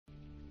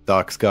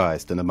Dark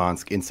Skies, the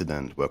Nemansk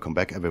Incident. Welcome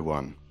back,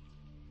 everyone.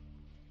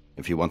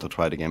 If you want to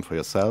try the game for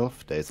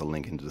yourself, there is a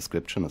link in the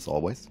description, as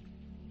always.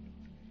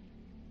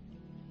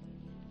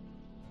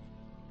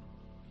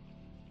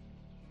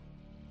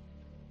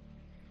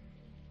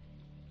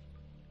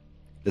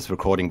 This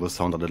recording will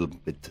sound a little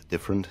bit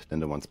different than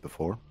the ones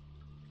before.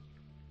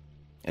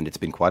 And it's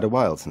been quite a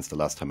while since the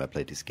last time I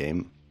played this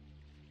game.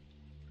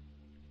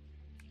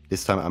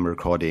 This time I'm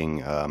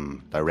recording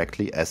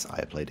directly as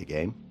I play the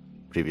game.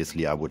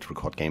 Previously I would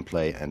record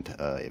gameplay and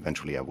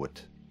eventually I would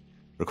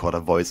record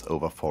a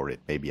voiceover for it,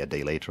 maybe a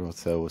day later or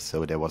so.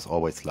 So there was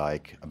always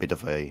like a bit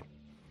of a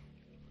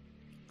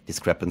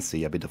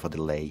discrepancy, a bit of a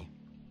delay.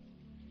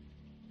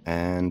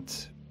 And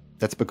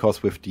that's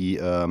because with the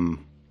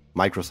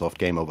Microsoft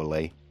game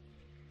overlay,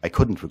 I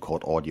couldn't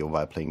record audio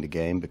while playing the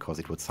game because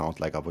it would sound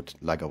like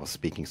I was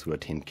speaking through a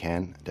tin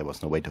can. There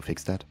was no way to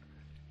fix that.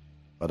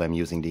 But I'm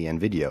using the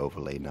NVIDIA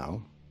overlay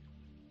now.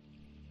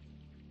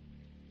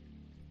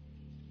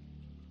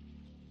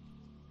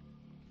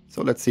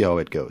 So let's see how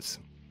it goes.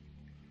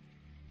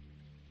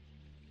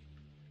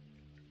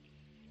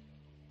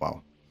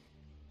 Wow.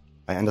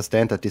 I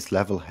understand that this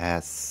level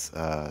has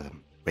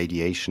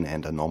radiation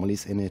and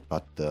anomalies in it,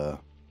 but the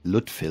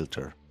LUT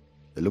filter,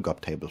 the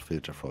lookup table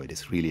filter for it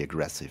is really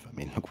aggressive. I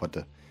mean, look what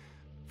the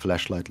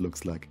flashlight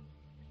looks like.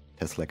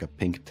 It has like a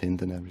pink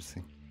tint and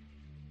everything.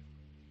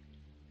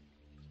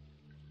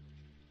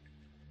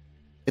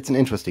 It's an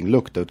interesting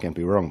look, don't get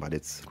me wrong, but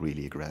it's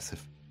really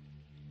aggressive.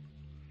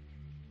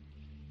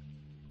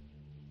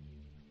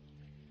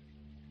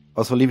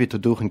 Also leave it to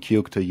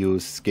duchenkuke to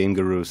use Game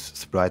Guru's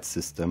sprite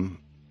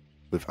system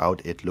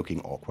without it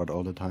looking awkward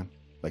all the time.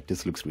 Like,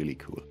 this looks really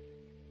cool,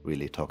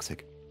 really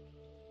toxic.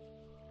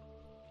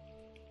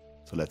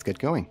 So let's get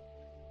going.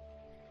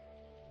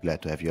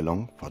 Glad to have you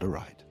along for the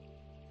ride.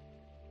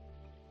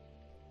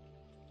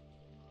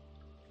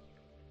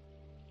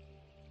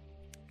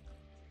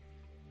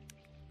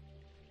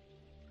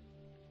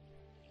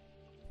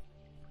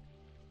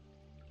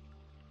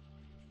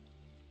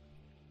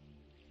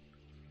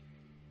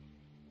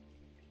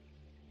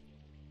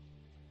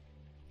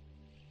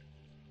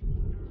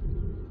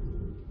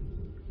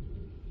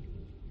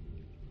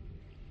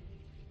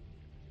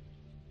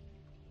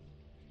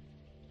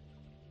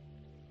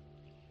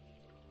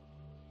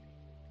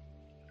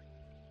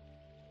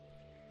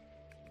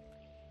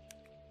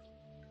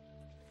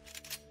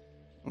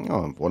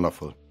 Oh,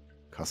 wonderful.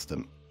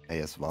 Custom A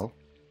as well.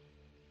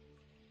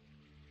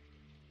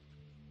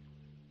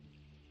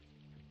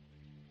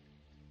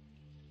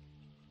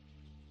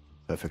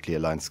 Perfectly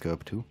aligned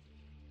scope too.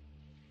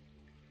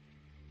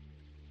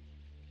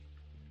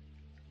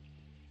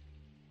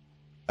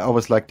 I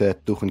always like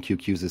that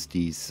duchenkuke uses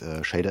these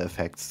shader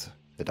effects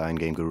that are in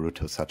Game Guru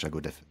to such a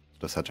good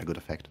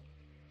effect.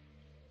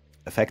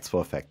 Effects for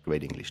effect,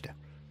 great English there.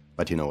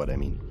 But you know what I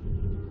mean.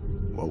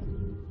 Whoa.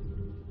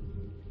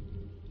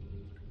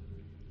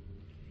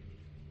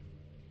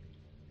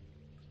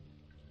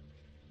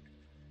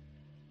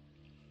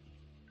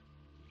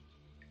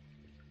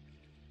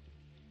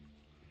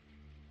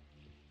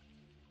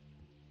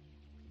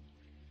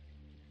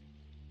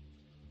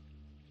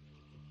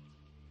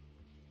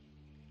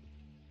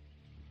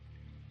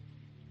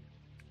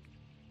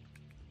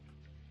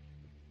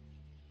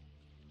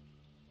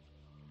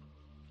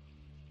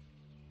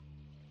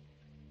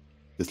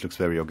 This looks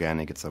very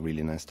organic, it's a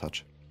really nice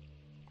touch.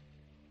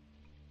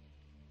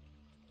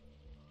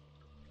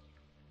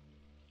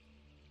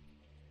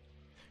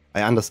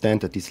 I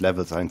understand that these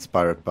levels are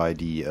inspired by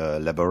the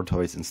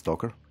laboratories in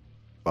Stalker,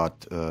 but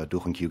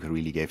duchenkuke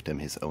really gave them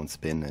his own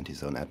spin and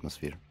his own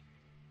atmosphere.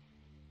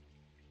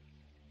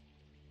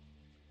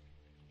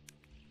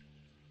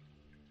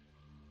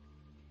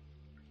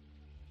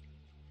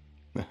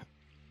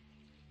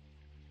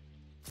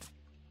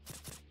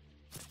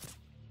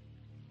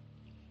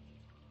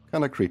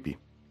 Kinda creepy.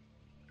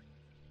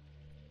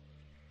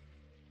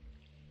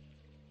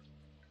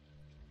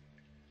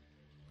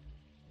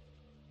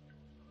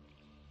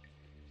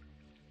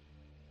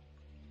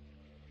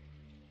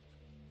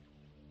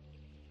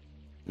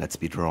 Let's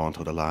be drawn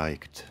to the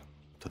light.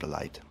 To the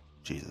light.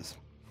 Jesus.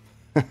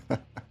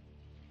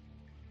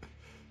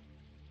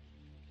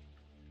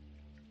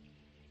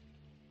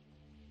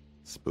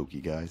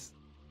 Spooky guys.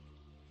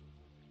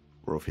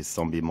 Or of his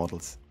zombie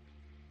models.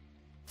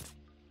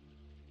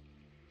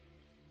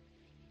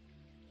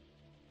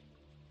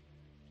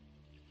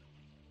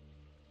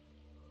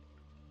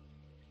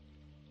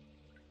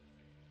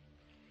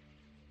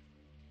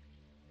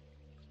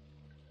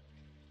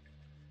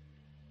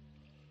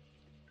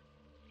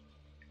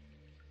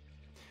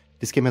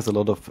 This game has a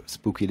lot of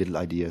spooky little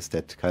ideas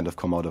that kind of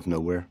come out of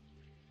nowhere.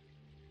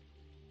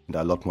 And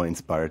are a lot more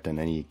inspired than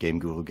any Game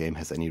Guru game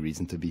has any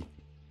reason to be.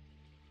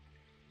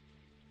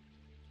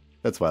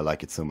 That's why I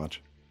like it so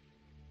much.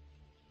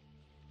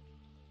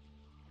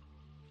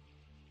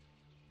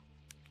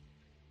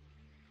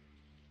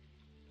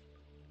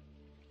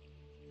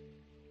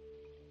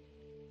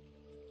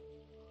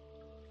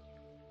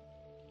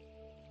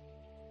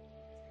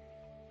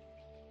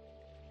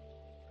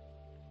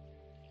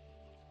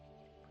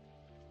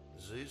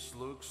 This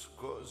looks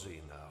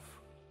cozy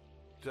enough.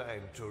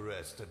 Time to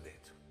rest a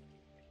bit.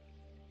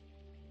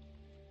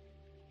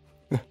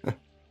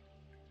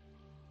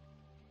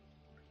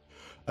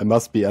 I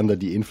must be under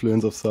the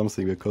influence of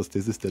something, because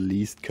this is the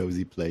least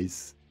cozy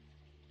place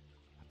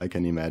I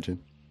can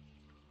imagine.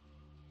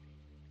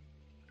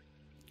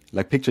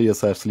 Like, picture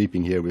yourself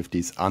sleeping here with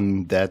these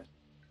undead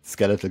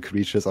skeletal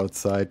creatures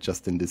outside,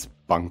 just in this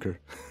bunker.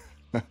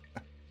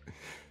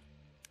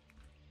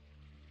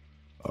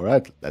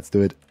 Alright, let's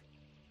do it.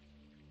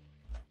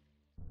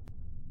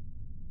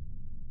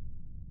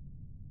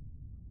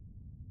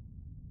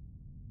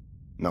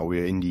 Now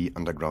we're in the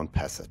underground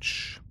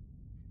passage.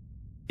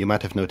 You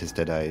might have noticed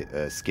that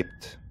I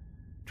skipped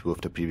 2 of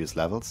the previous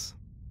levels.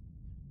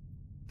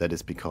 That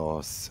is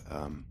because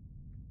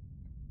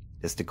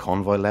there's the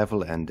convoy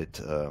level, and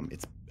it's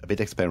a bit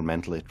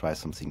experimental. It tries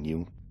something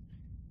new.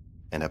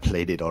 And I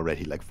played it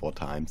already like 4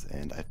 times,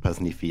 and I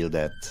personally feel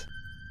that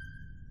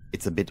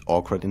it's a bit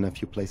awkward in a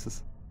few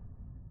places.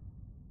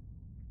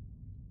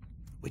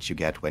 Which you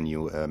get when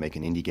you make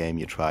an indie game.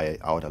 You try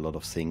out a lot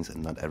of things,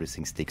 and not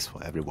everything sticks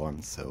for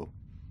everyone, so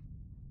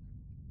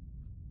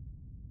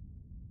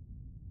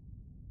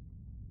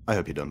I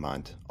hope you don't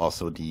mind.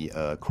 Also,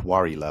 the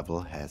quarry level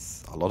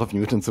has a lot of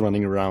mutants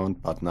running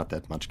around, but not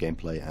that much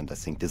gameplay, and I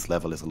think this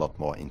level is a lot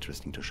more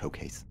interesting to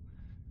showcase.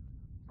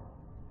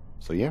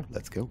 So yeah,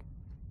 let's go.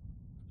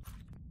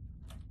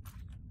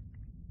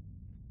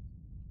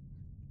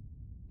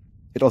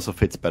 It also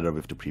fits better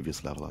with the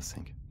previous level, I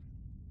think.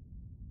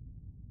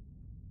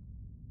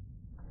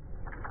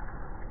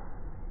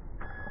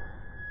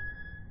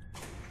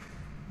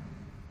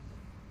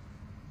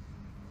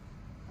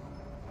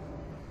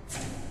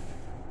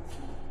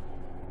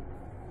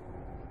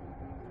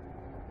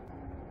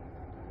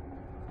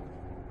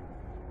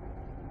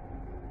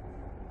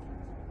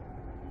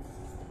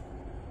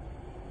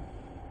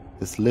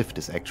 This lift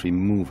is actually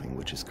moving,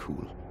 which is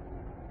cool.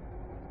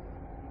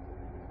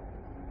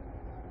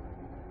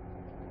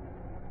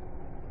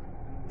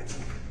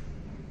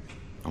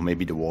 Or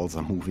maybe the walls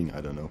are moving, I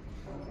don't know.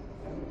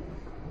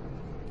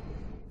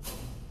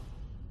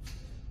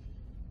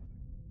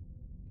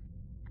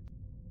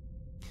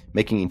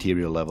 Making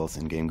interior levels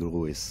in Game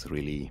Guru is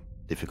really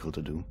difficult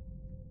to do.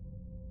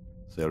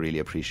 So I really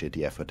appreciate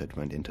the effort that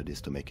went into this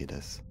to make it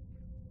as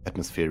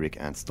atmospheric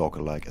and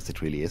stalker-like as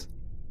it really is.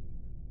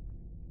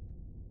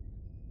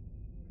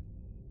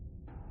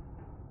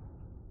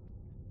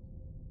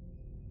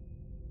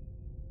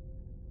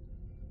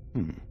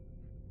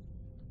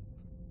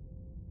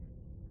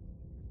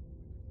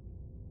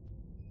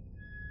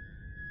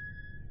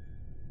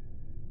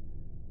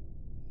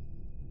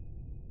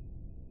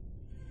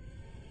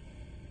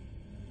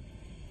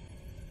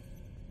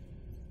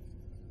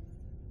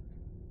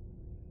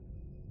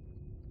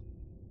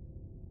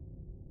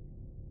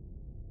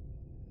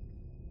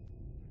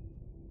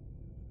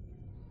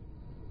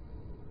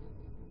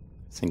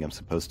 I think I'm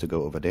supposed to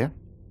go over there.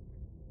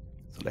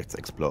 So let's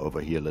explore over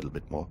here a little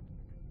bit more.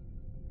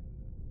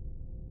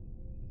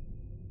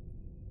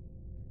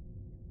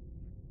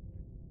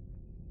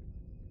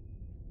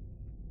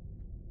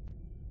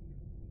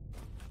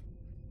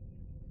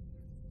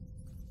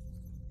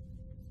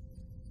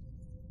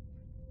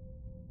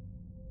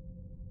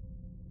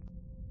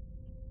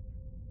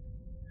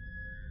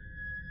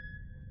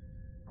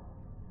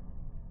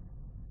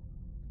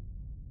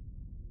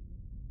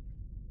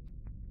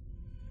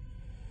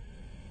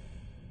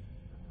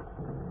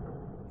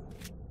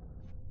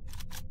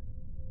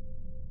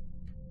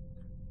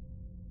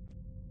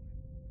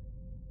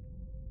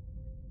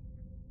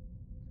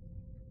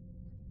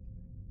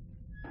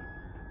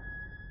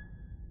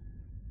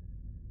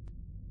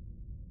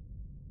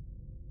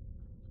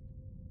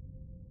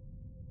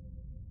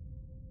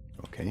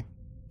 Okay.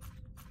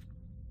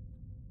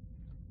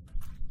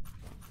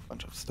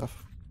 Bunch of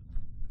stuff.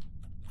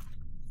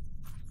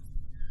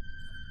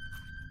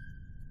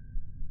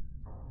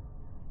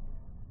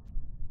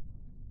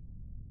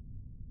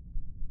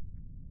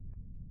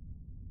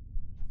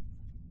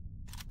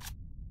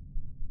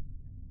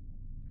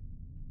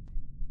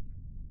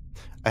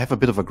 I have a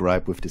bit of a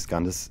gripe with this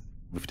gun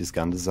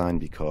design,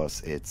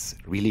 because it's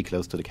really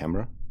close to the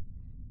camera.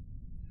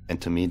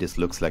 And to me this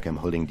looks like I'm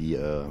holding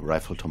the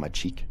rifle to my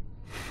cheek.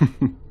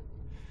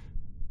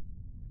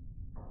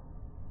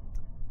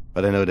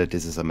 But I know that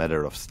this is a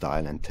matter of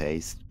style and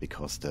taste,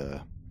 because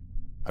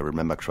I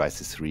remember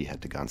Crysis 3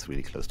 had the guns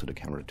really close to the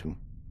camera too.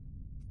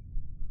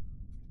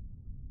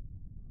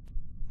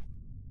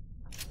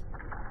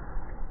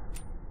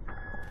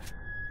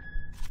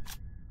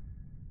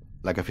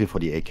 Like, I feel for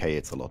the AK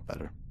it's a lot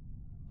better.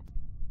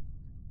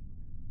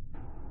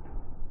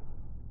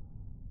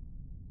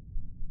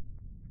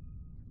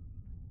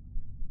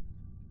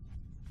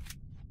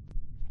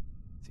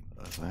 Let's see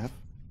what else I have.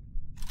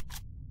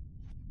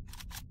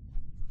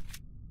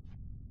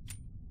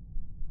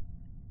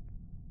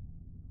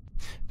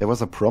 There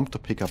was a prompt to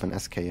pick up an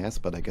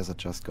SKS, but I guess I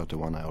just got the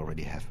one I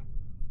already have.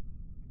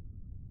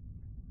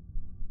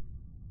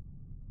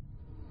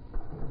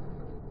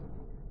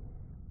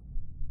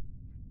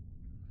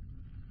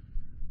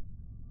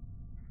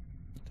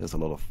 There's a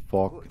lot of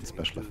fog What and do you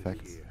special do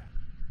effects. here?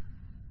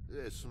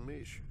 This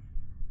mission,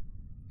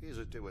 is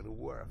it even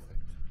worth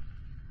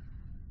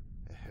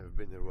it? I have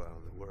been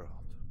around the world,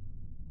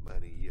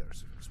 many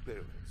years of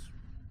experience.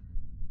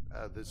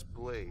 This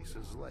place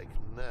is like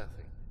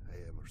nothing I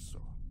ever saw.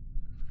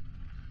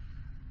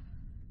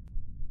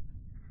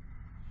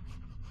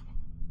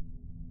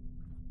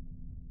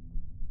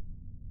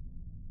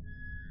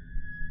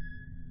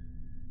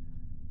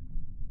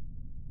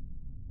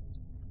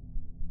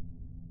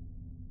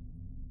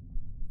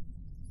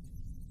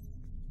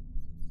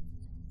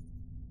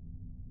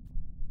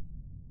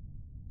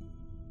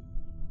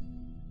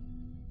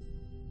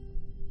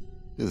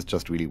 This is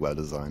just really well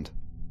designed.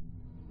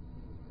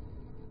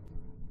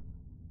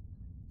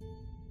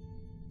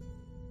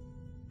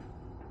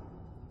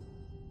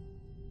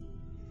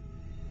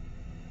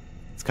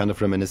 It's kind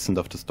of reminiscent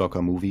of the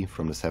Stalker movie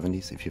from the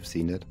 70s, if you've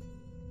seen it.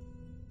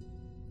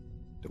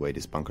 The way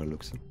this bunker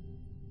looks.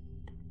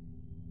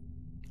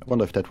 I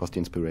wonder if that was the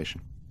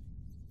inspiration.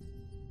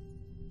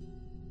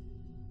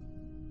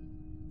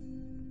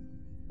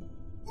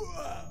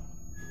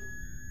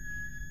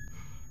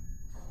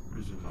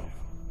 Is enough.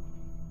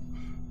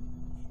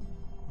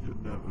 You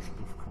never should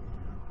have come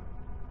here.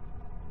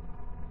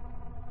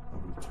 I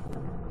will tell you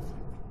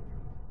everything.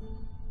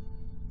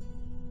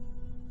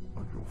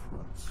 But your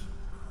friends,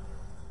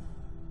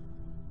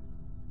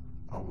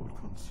 I will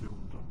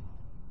consume them.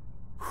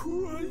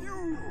 Who are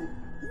you?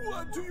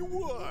 What do you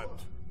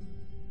want?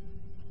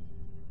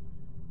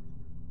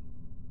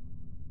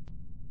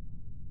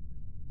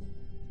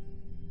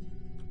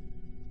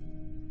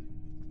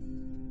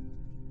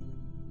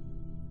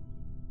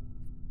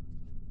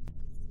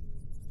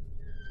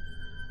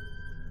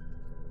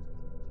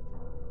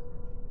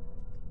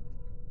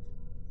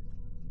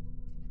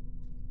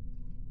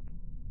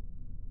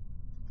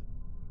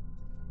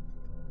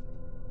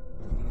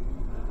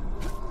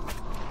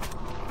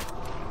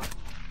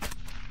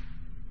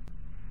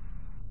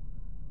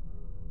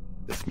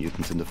 There's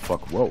mutants in the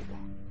fog. Whoa.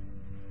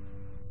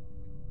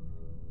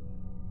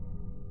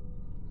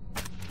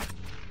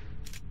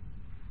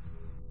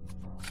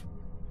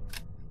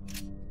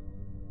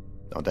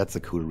 Oh, that's a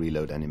cool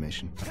reload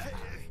animation.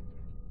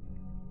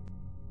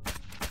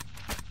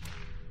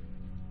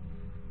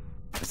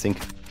 I think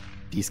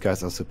these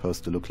guys are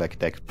supposed to look like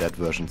dead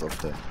versions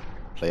of the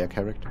player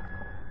character.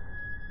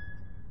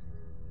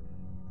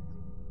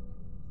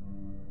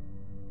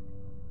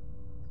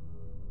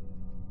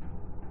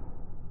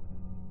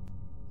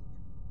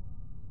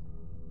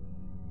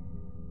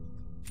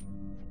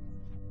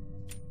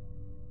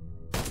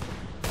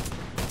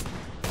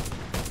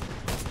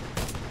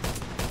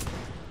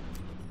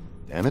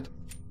 Damn it.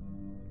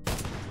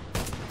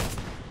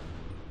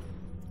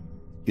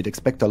 You'd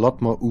expect a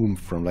lot more oomph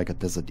from like a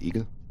desert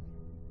eagle.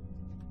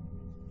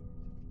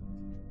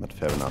 But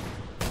fair enough.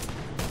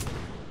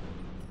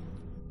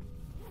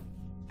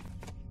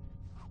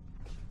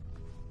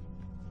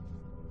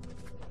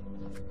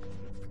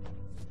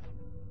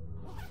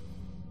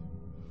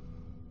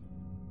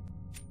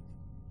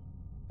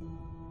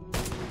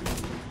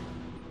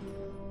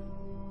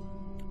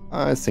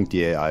 I think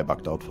the AI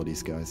bugged out for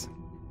these guys.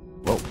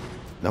 Whoa.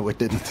 No, it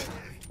didn't.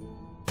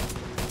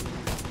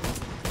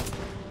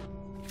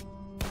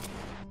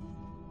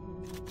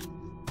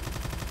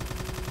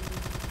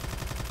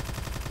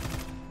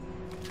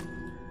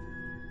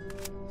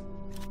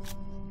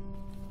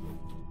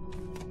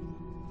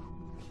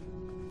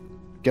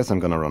 Guess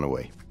I'm gonna run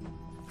away.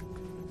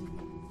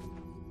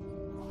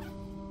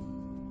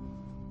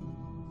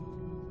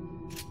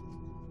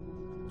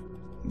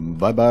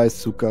 Bye-bye,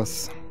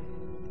 Sukas.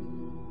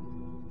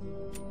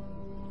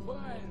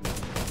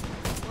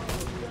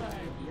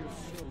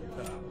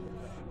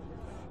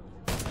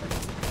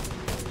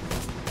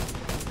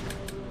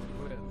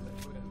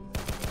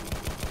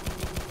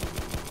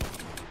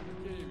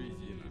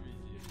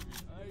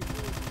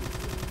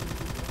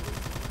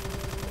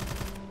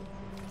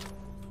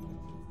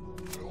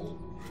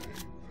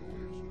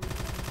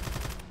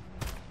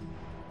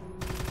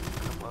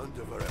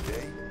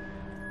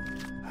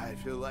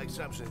 I feel like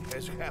something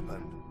has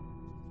happened.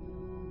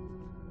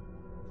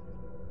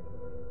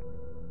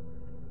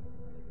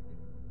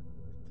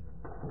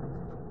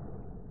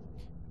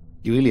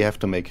 You really have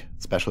to make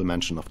special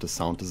mention of the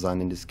sound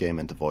design in this game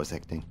and the voice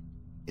acting.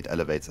 It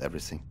elevates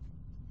everything.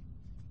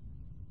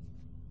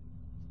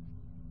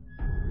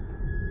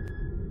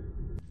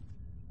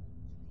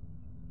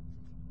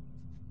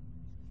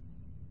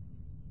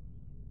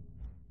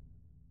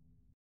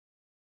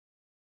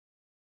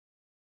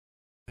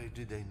 Why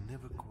did I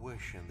never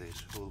question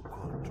this whole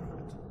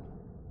contract?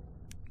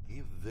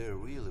 If there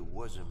really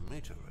was a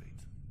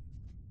meteorite,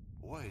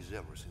 why is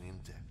everything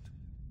intact?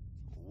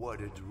 What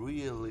did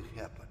really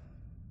happen?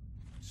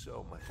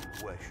 So many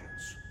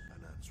questions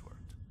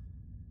unanswered.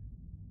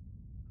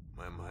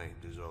 My mind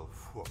is all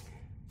foggy,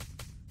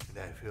 and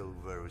I feel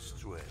very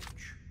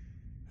strange.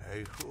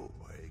 I hope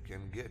I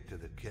can get to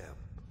the camp.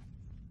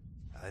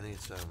 I need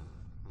some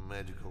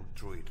medical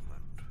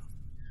treatment.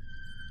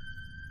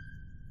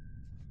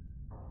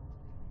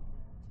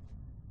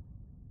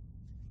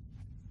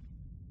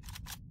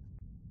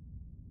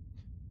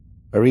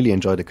 I really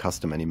enjoy the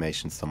custom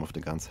animations some of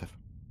the guns have.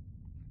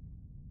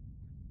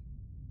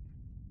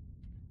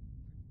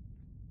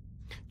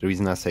 The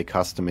reason I say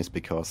custom is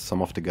because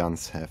some of the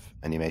guns have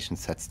animation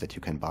sets that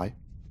you can buy,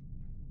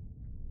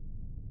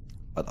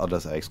 but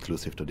others are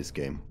exclusive to this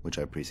game, which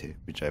I appreciate.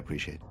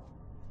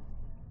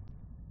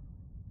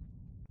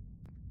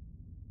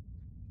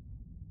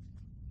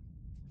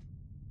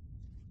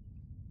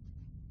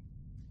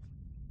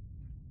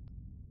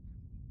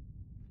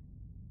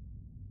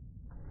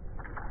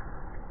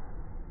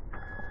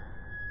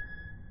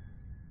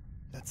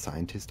 That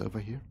scientist over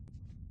here?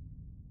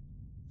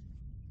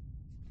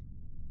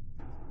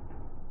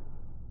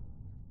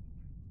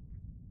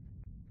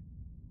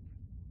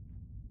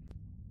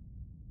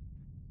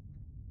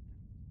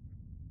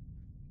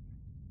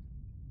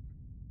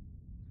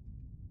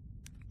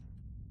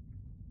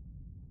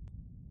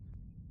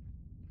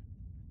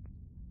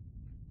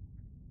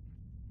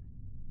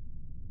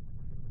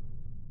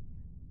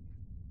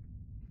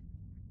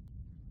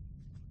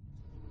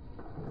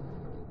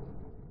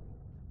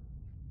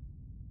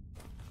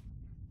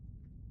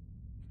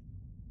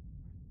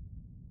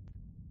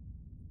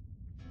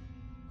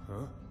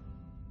 Huh?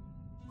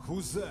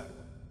 Who's that?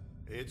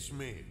 It's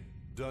me,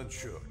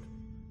 Duchenkuke.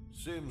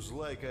 Seems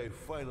like I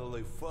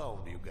finally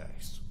found you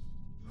guys.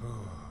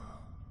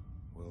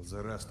 Well,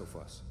 the rest of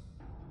us.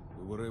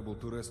 We were able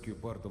to rescue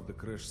part of the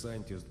crash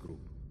scientist group,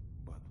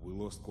 but we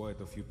lost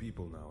quite a few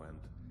people now, and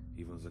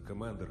even the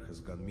commander has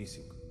gone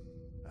missing.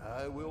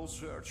 I will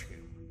search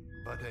him,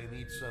 but I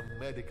need some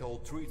medical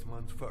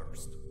treatment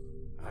first.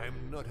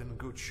 I'm not in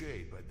good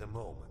shape at the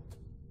moment.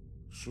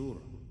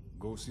 Sure,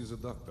 go see the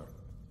doctor.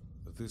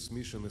 This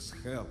mission is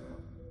hell.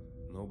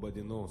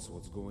 Nobody knows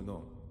what's going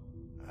on.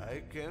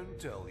 I can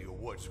tell you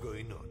what's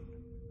going on.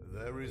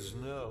 There is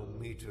no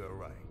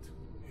meteorite.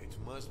 It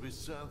must be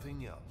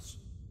something else.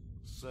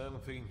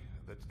 Something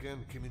that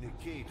can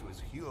communicate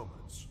with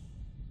humans.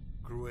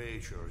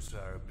 Creatures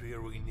are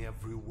appearing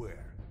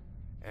everywhere.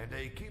 And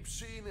I keep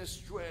seeing a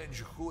strange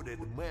hooded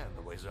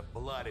man with a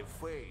bloody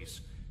face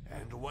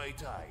and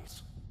white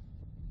eyes.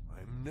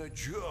 I'm not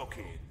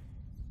joking.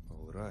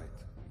 All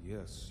right.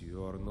 Yes,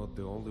 you are not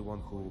the only one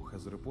who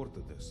has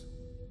reported this.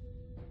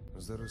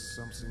 There is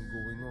something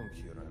going on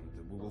here,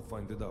 and we will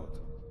find it out.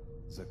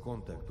 The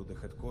contact to the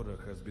headquarters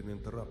has been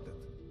interrupted.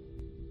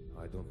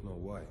 I don't know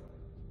why.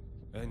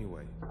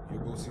 Anyway, you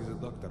go see the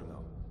doctor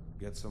now.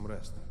 Get some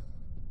rest.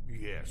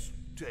 Yes,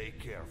 take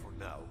care for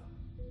now.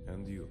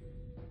 And you.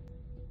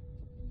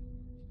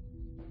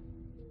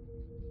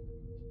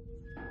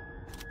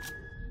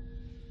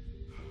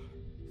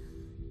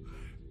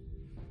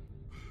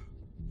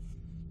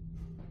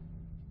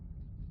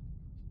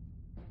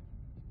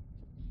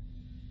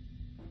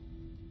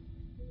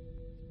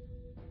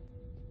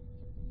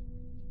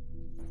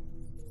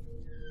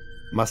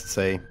 Must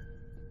say,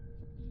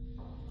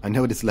 I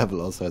know this level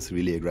also has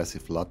really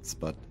aggressive LUTs,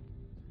 but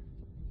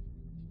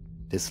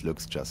this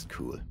looks just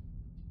cool.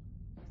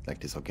 Like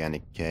this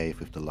organic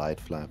cave with the light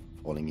flap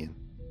falling in,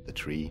 the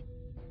tree.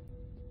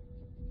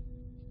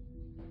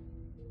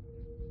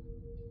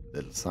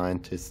 Little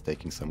scientist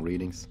taking some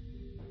readings.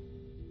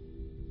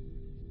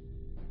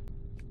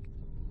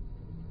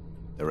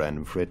 The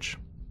random fridge.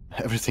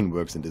 Everything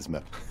works in this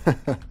map.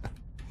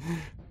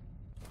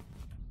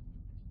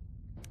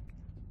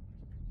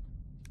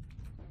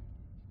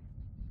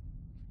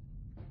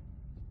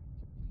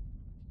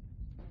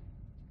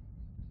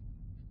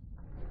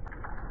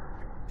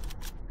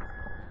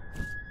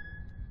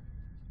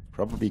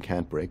 Probably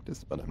can't break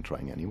this, but I'm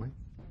trying anyway.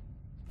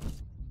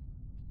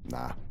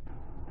 Nah.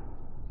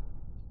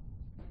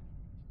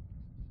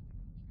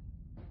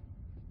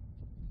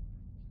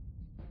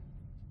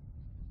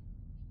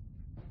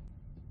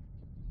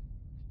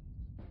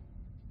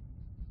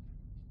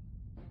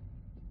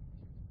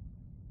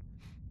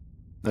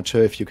 Not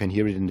sure if you can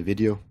hear it in the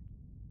video,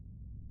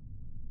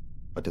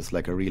 but there's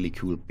like a really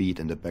cool beat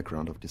in the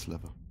background of this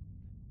level.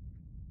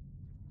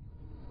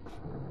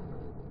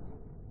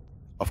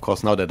 Of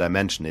course, now that I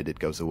mention it, it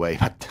goes away,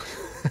 but...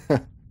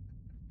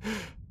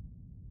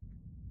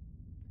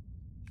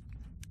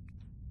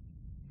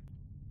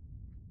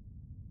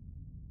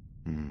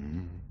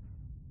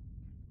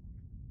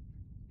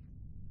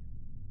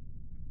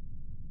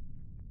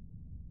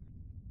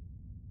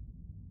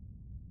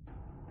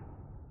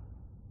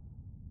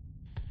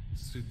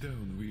 Sit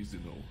down, Weasel.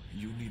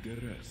 You need a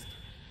rest.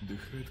 The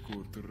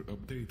headquarters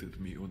updated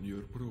me on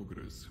your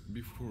progress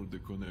before the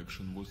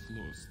connection was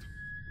lost.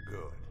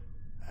 Good.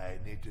 I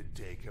need to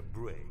take a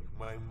break.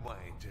 My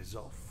mind is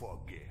all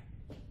foggy.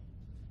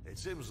 It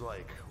seems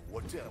like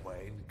whatever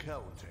I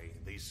encounter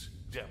in this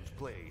damned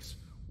place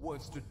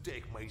wants to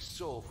take my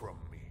soul from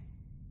me.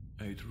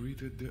 I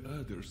treated the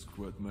other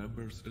squad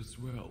members as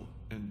well,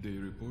 and they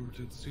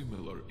reported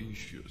similar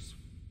issues.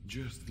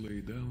 Just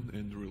lay down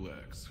and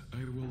relax.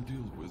 I will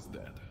deal with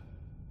that.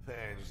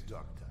 Thanks,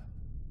 Doctor.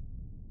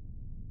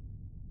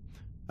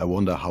 I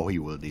wonder how he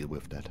will deal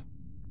with that.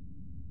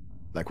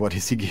 Like, what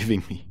is he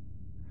giving me?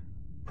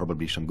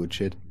 Probably some good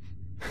shit.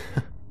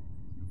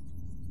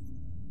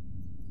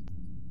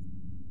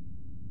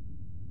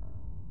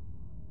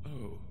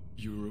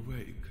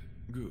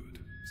 Good.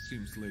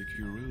 Seems like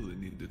you really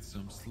needed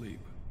some sleep.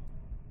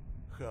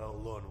 How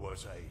long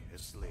was I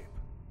asleep?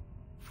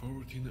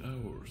 14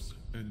 hours,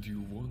 and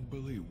you won't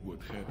believe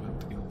what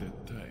happened in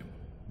that time.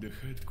 The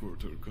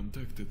headquarters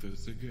contacted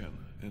us again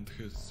and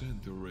has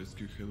sent a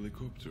rescue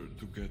helicopter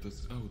to get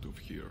us out of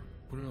here.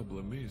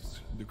 Problem is,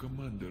 the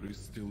commander is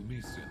still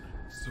missing,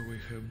 so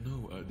I have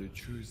no other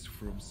choice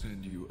from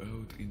send you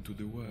out into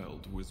the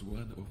wild with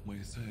one of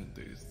my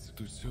scientists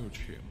to search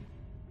him.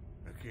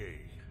 Okay,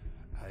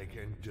 I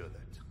can do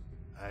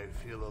that. I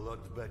feel a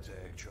lot better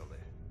actually.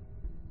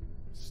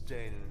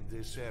 Staying in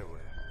this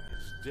area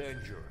is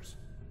dangerous,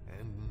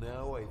 and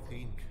now I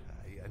think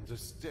I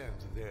understand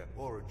the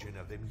origin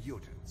of the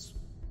mutants.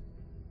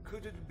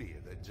 Could it be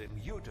that the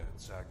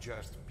mutants are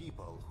just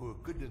people who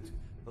couldn't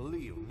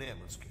leave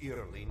Nemansk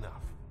early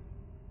enough?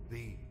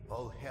 They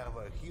all have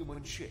a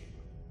human shape,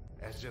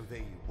 as if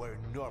they were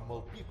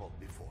normal people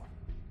before.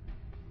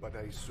 But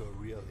I saw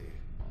really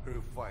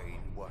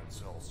refined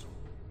ones also.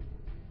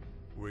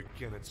 We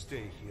cannot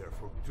stay here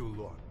for too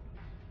long,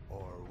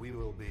 or we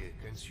will be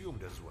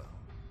consumed as well.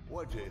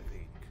 What do you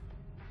think?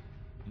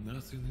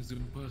 Nothing is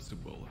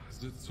impossible,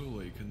 that's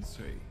all I can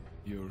say.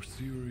 Your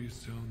theory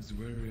sounds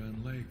very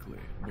unlikely,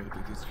 but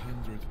it is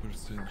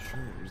 100%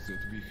 sure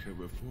that we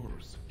have a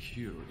force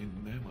here in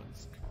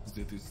Nemansk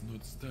that is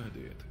not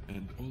studied,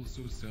 and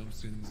also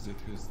something that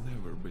has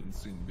never been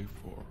seen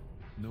before.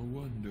 No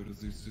wonder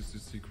this is a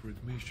secret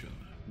mission.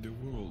 The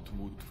world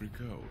would freak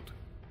out.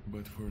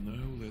 But for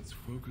now, let's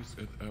focus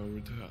at our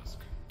task.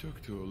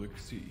 Talk to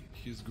Alexei,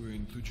 he's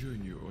going to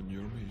join you on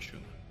your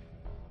mission.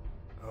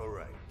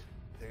 Alright,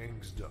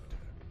 thanks, Doctor.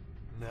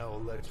 Now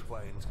let's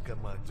find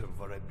Commander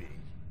Voробey.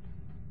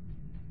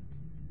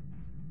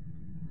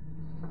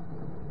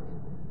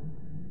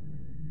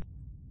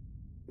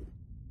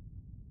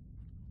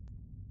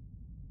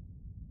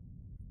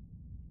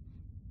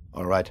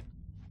 Alright.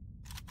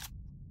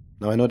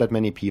 Now I know that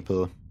many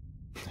people,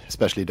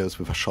 especially those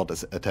with a short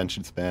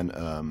attention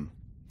span,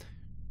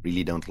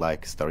 really don't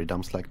like story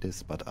dumps like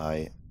this, but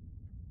I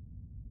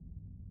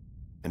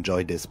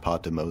enjoy this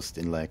part the most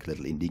in like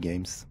little indie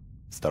games,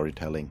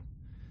 storytelling.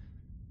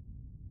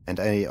 And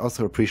I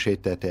also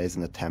appreciate that there is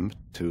an attempt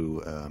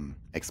to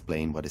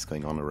explain what is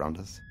going on around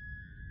us.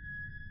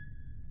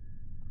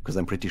 Because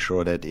I'm pretty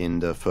sure that in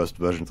the first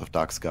versions of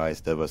Dark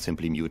Skies there were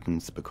simply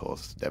mutants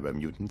because there were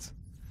mutants.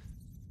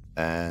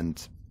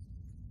 And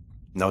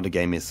now the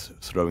game is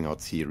throwing out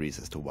theories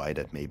as to why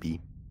that may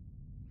be.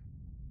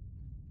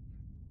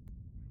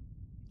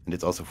 And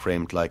it's also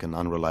framed like an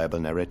unreliable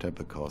narrator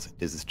because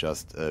this is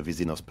just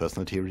Vizino's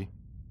personal theory.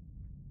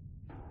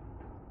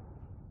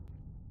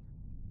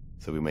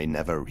 So we may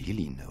never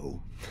really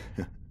know.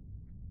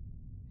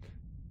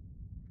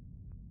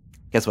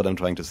 Guess what I'm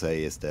trying to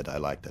say is that I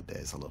like that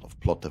there's a lot of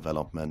plot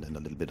development and a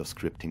little bit of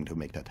scripting to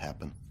make that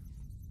happen.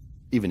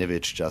 Even if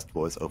it's just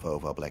voice over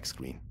a black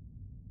screen.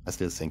 I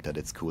still think that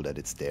it's cool that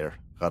it's there,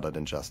 rather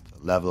than just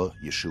level,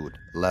 you shoot,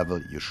 level,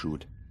 you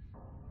shoot.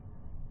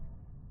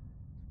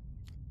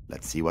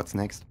 Let's see what's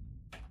next.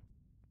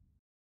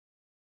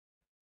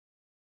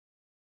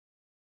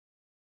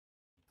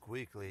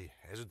 Quickly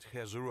as it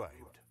has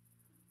arrived.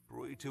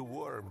 Pretty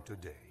warm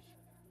today.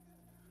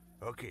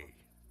 Okay,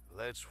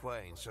 let's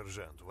find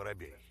Sergeant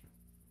Voробey.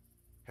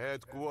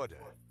 Headquarters,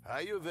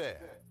 are you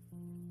there?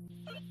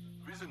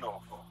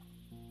 Vizinov,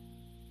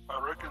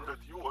 I reckon that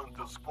you and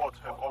the squad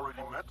have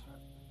already met?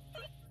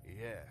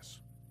 Yes,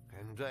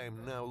 and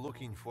I'm now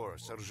looking for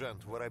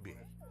Sergeant Voробey,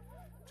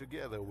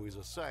 together with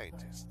a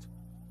scientist.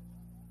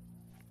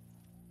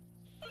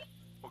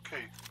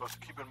 Okay, but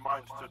keep in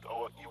mind that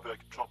our evac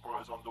chopper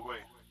is on the way.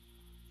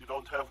 You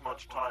don't have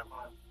much time.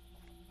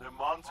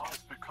 Nemansk has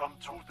become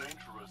too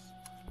dangerous.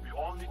 We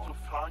all need to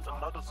find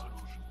another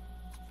solution.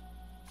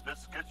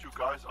 Let's get you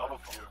guys out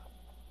of here.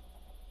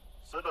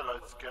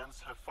 Satellite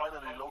scans have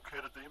finally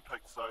located the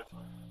impact site,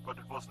 but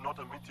it was not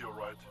a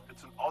meteorite.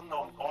 It's an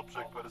unknown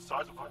object by the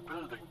size of a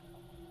building.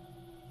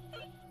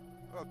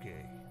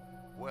 Okay,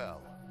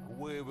 well,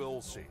 we will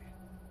see.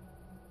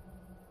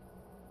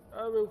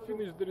 I will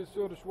finish the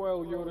research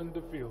while you're in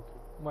the field.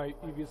 My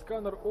EV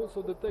scanner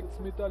also detects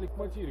metallic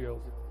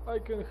materials. I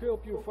can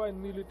help you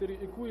find military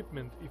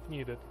equipment if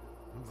needed.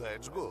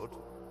 That's good.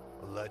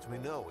 Let me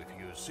know if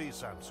you see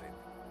something.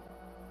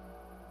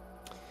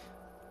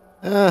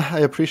 I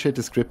appreciate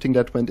the scripting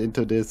that went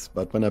into this,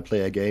 but when I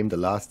play a game, the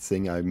last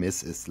thing I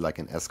miss is like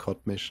an escort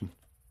mission.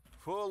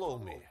 Follow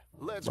me.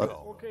 Let's What?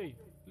 go. Okay,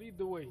 lead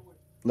the way.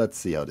 Let's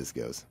see how this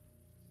goes.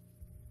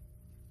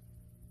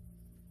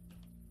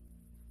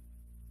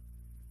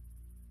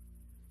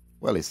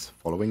 Well, he's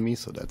following me,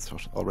 so that's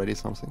already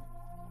something.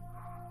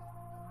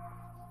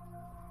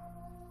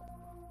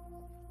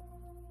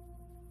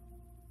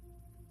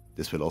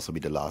 This will also be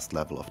the last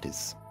level of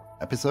this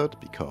episode,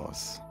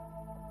 because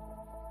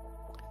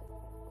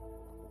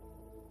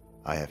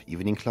I have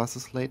evening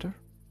classes later.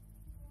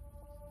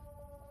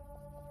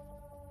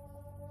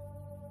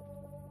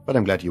 But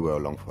I'm glad you were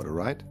along for the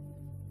ride.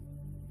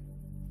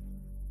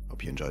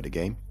 Hope you enjoyed the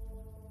game.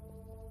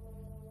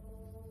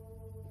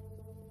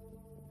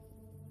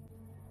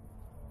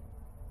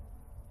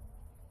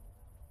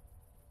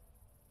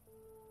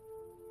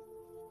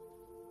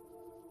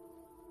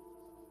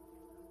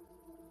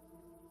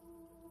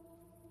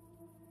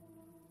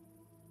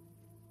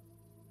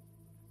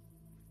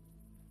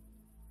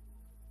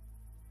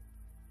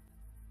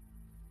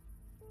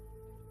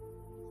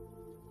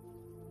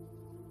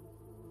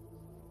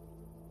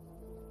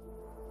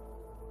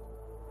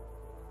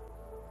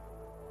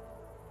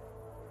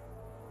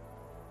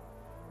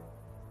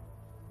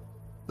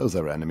 Those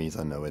are enemies,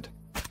 I know it.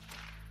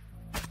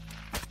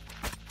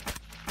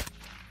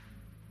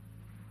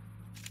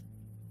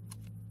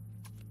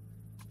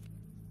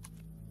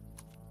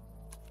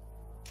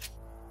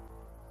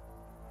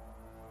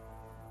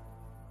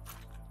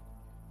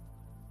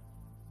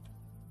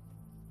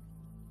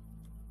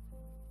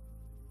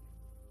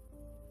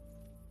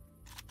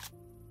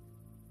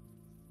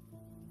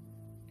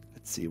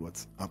 Let's see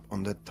what's up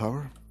on that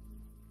tower.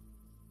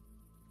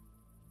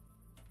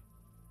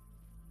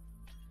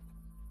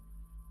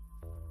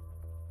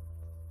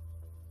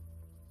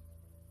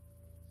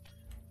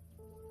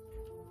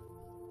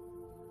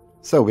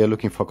 So we are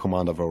looking for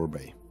Commander of our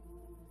bay.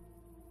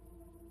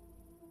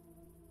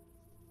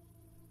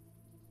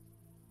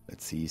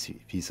 Let's see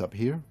if he's up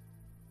here.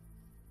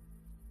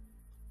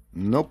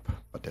 Nope,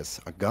 but there's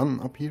a gun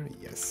up here.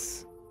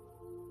 Yes.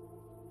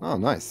 Oh,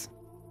 nice.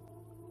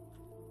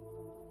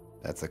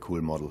 That's a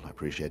cool model. I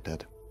appreciate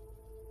that.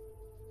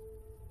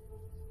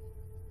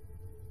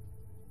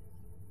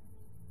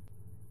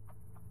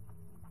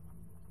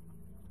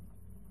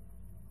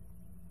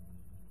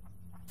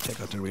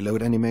 Check out the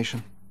reload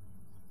animation.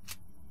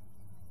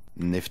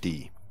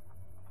 Nifty.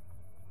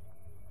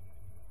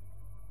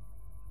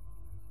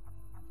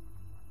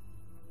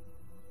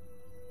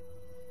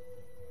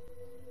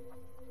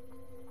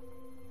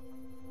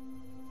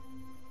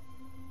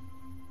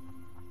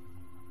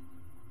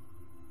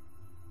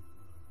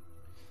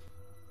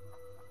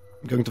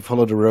 I'm going to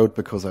follow the road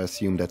because I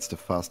assume that's the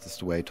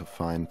fastest way to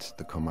find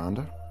the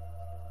commander.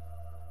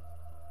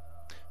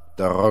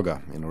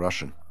 Doroga in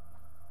Russian.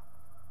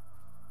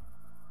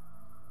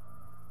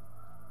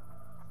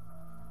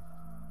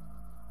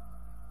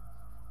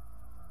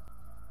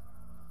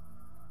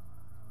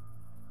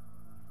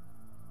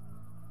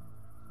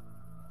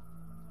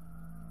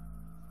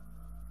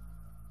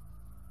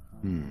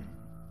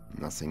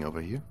 Nothing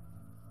over here.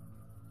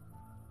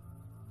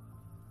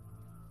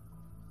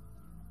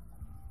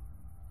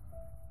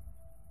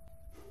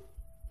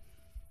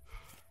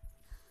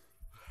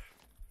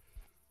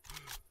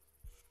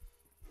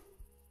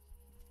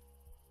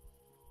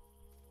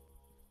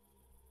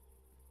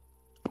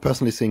 I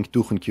personally think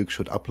duchenkuke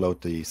should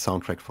upload the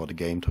soundtrack for the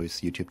game to his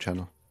YouTube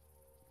channel.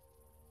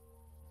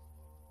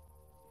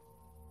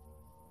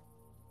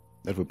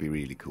 That would be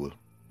really cool.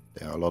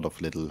 There are a lot of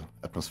little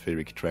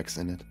atmospheric tracks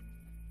in it.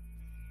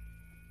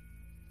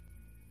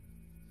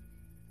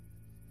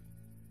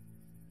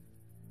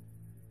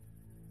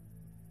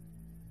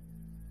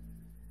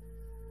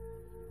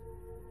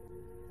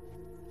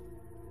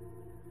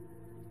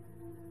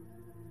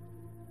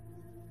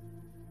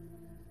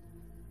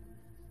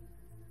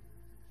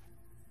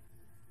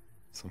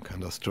 Some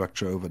kind of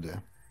structure over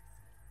there.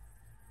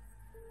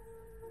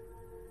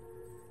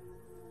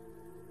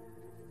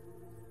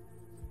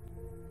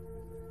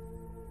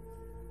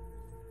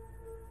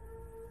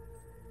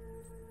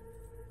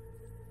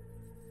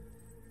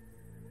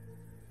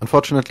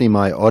 Unfortunately,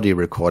 my audio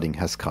recording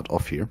has cut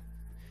off here.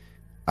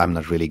 I'm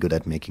not really good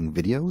at making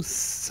videos,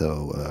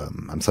 so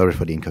I'm sorry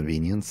for the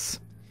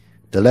inconvenience.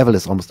 The level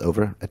is almost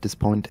over at this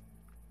point.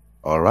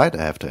 Alright,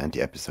 I have to end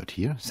the episode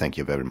here. Thank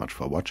you very much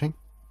for watching.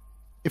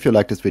 If you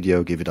liked this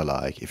video, give it a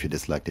like. If you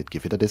disliked it,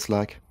 give it a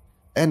dislike.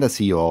 And I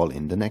see you all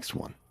in the next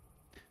one.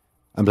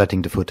 I'm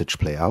letting the footage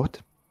play out.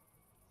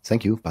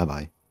 Thank you, bye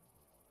bye.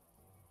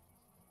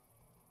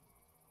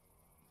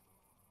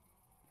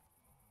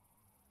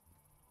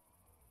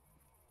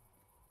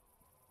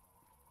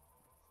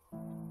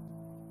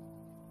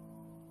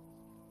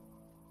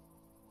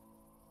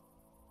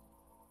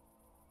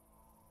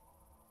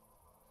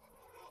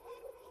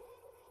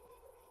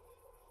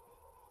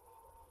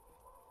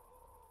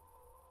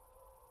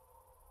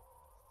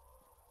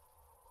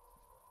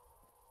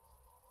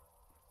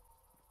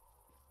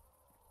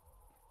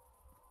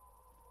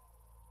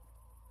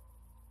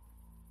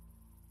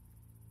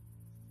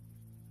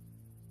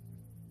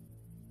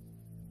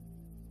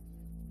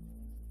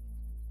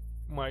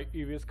 My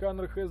EV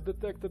scanner has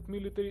detected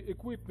military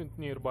equipment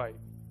nearby.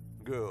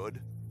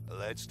 Good.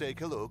 Let's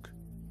take a look.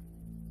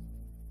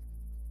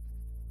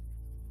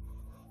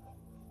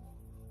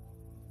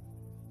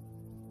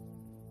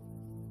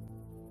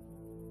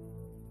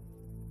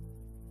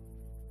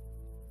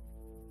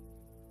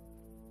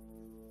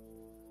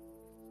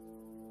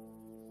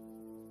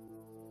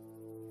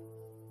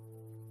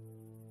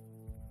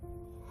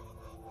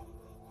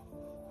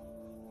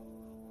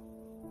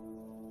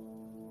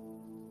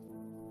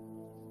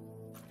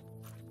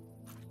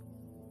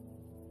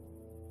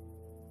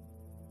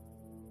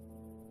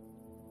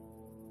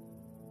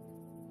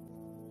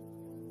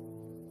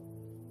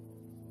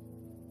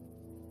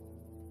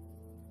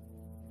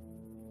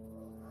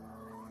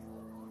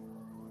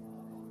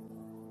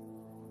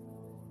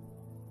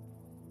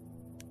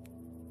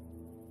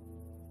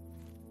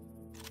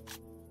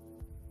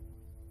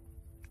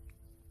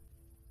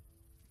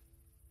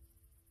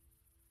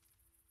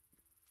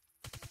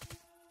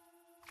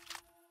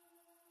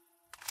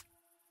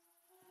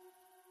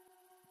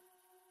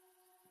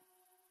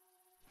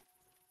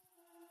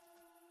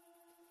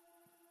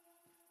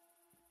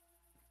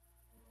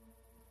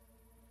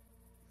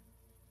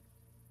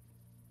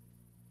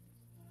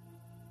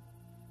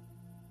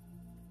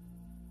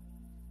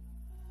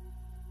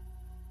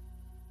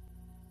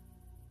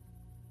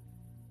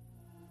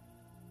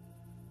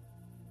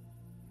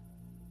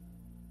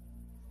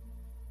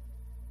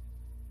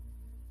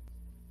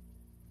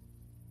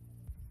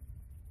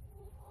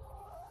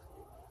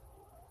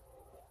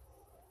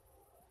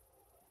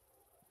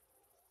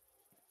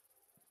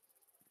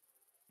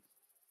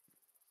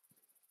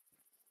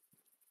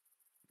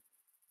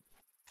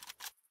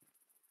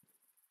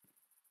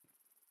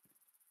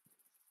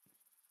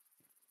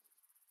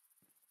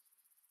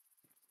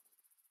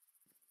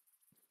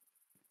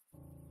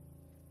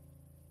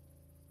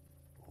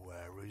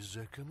 is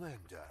the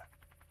commander?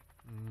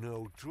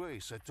 No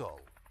trace at all.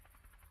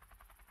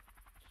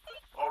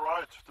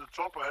 Alright, the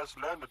chopper has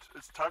landed.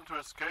 It's time to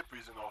escape,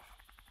 Vizinov.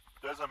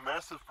 There's a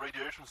massive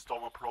radiation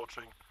storm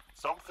approaching.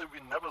 Something we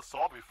never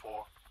saw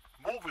before.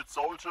 Move it,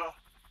 soldier!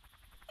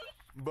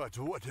 But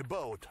what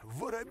about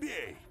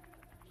Vorobey?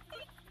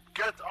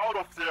 Get out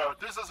of there!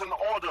 This is an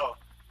order!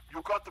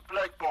 You got the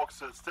black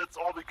boxes. That's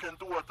all we can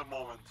do at the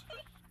moment.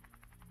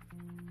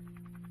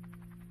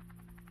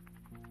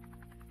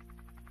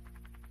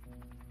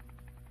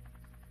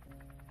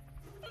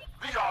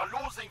 We are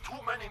losing too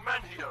many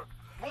men here!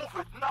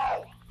 Move it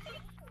now!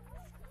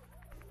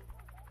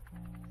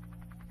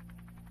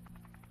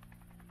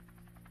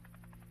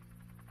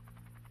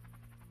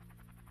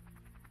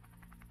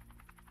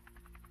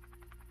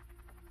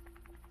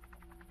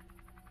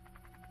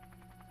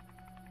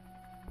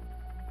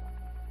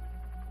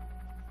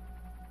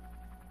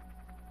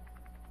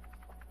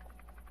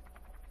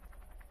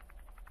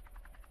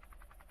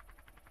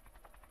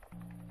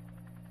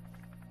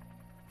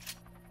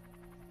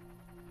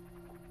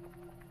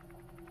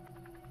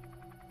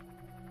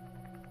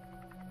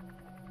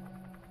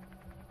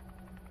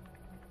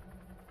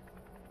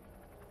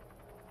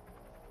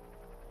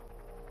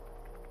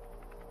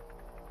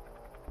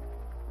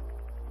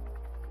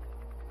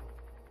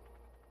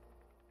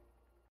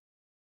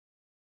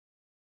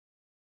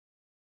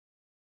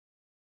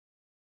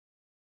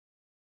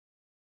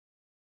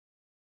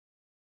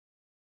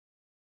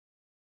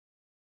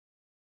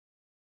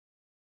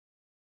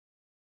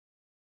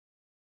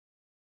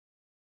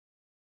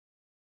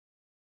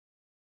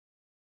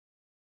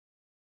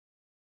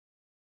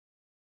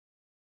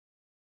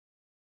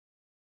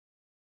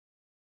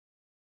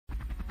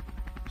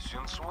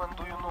 Since when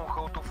do you know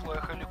how to fly a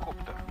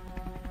helicopter?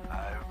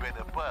 I've been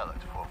a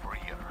pilot for 4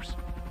 years,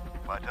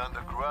 but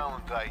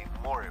underground I'm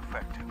more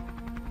effective.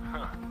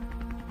 Huh.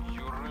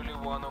 You're really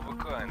one of a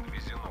kind,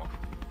 Vizinov.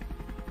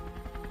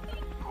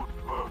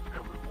 Good work,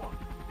 everyone.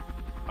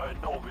 I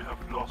know we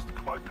have lost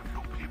quite a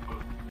few